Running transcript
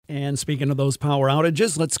And speaking of those power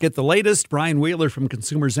outages, let's get the latest. Brian Wheeler from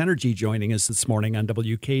Consumers Energy joining us this morning on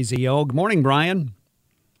WKZO. Good morning, Brian.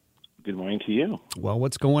 Good morning to you. Well,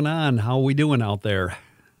 what's going on? How are we doing out there?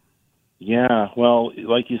 Yeah, well,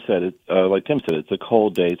 like you said, like Tim said, it's a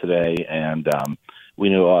cold day today, and we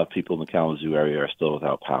know a lot of people in the Kalamazoo area are still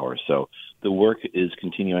without power. So the work is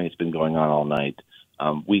continuing. It's been going on all night.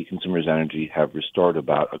 We, Consumers Energy, have restored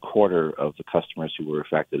about a quarter of the customers who were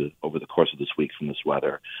affected over the course of this week from this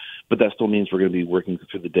weather. But that still means we're going to be working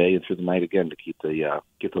through the day and through the night again to keep the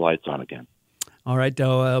lights on again. All right.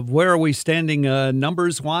 Where are we standing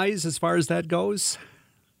numbers-wise as far as that goes?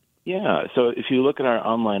 Yeah, so if you look at our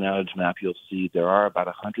online outage map, you'll see there are about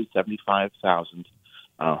 175,000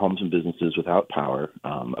 homes and businesses without power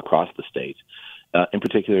across the state. In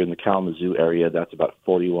particular, in the Kalamazoo area, that's about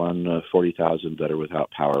 40,000 that are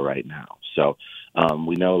without power right now. So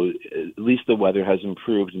we know at least the weather has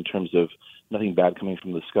improved in terms of nothing bad coming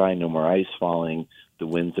from the sky, no more ice falling, the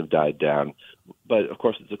winds have died down. But, of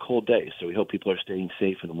course, it's a cold day, so we hope people are staying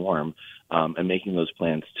safe and warm and making those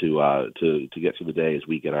plans to get through the day as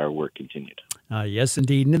we get our work continued. Yes,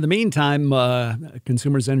 indeed. And in the meantime,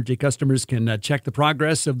 Consumers Energy customers can check the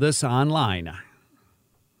progress of this online.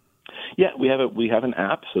 Yeah, we have an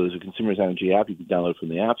app. So there's a Consumers Energy app you can download from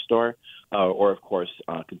the App Store, or of course,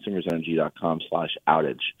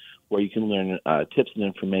 consumersenergy.com/outage, where you can learn tips and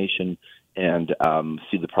information and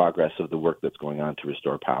see the progress of the work that's going on to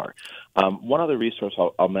restore power. One other resource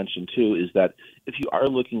I'll mention too is that if you are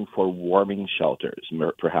looking for warming shelters,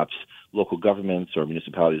 perhaps local governments or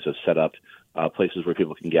municipalities have set up places where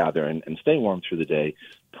people can gather and stay warm through the day,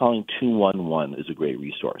 calling 211 is a great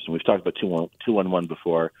resource. And we've talked about 211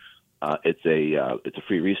 before. It's a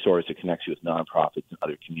free resource. It connects you with nonprofits and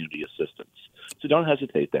other community assistance. So don't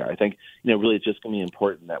hesitate there. I think, really it's just going to be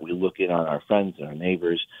important that we look in on our friends and our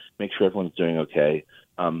neighbors, make sure everyone's doing okay.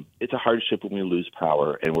 It's a hardship when we lose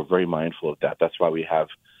power, and we're very mindful of that. That's why we have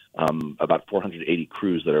about 480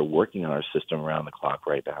 crews that are working on our system around the clock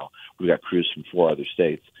right now. We've got crews from 4 other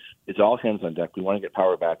states. It's all hands on deck. We want to get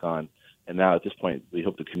power back on. And now at this point, we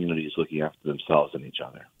hope the community is looking after themselves and each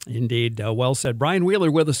other. Indeed. Well said. Brian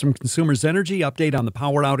Wheeler with us from Consumers Energy. Update on the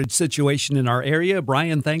power outage situation in our area.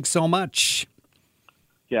 Brian, thanks so much.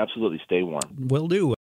 Yeah, absolutely. Stay warm. Will do.